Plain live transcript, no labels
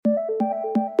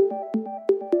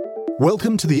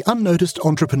Welcome to The Unnoticed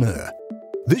Entrepreneur.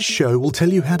 This show will tell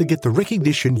you how to get the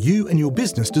recognition you and your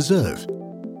business deserve.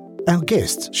 Our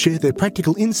guests share their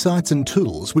practical insights and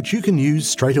tools which you can use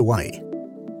straight away.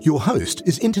 Your host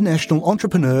is international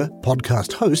entrepreneur,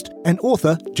 podcast host, and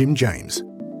author Jim James.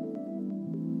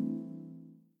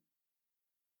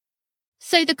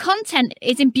 So the content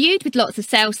is imbued with lots of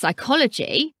sales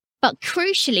psychology, but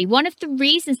crucially, one of the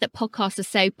reasons that podcasts are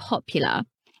so popular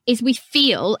is we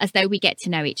feel as though we get to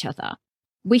know each other.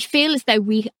 We feel as though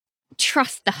we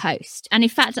trust the host. And in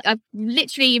fact, I've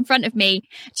literally in front of me,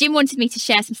 Jim wanted me to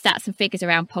share some stats and figures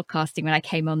around podcasting when I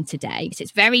came on today. So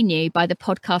it's very new by the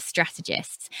podcast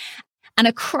strategists. And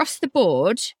across the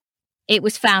board, it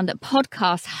was found that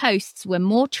podcast hosts were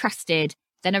more trusted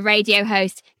than a radio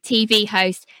host, TV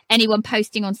host, anyone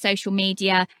posting on social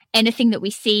media, anything that we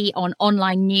see on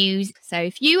online news. So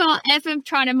if you are ever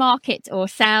trying to market or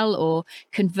sell or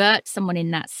convert someone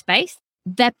in that space,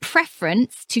 their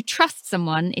preference to trust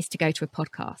someone is to go to a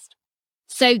podcast.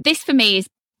 So this for me is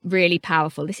really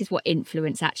powerful. This is what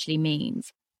influence actually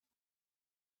means.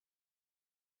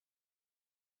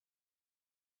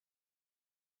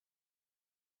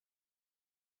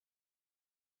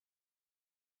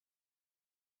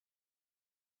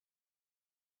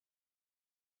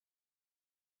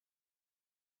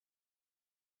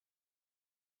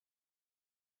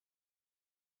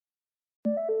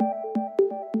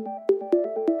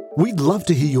 We'd love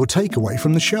to hear your takeaway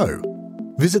from the show.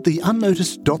 Visit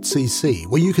theunnoticed.cc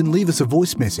where you can leave us a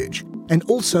voice message and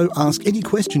also ask any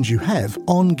questions you have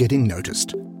on getting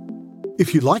noticed.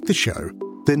 If you like the show,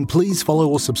 then please follow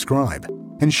or subscribe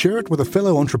and share it with a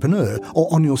fellow entrepreneur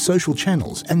or on your social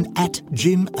channels and at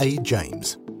Jim A.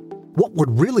 James. What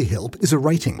would really help is a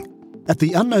rating. At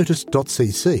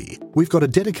theunnoticed.cc, we've got a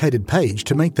dedicated page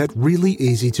to make that really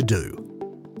easy to do.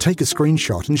 Take a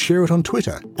screenshot and share it on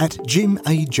Twitter at Jim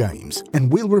A. James,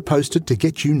 and we'll repost it to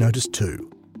get you noticed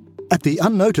too. At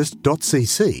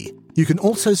theunnoticed.cc, you can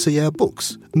also see our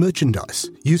books,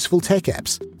 merchandise, useful tech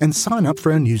apps, and sign up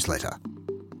for our newsletter.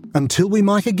 Until we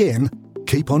mic again,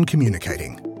 keep on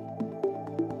communicating.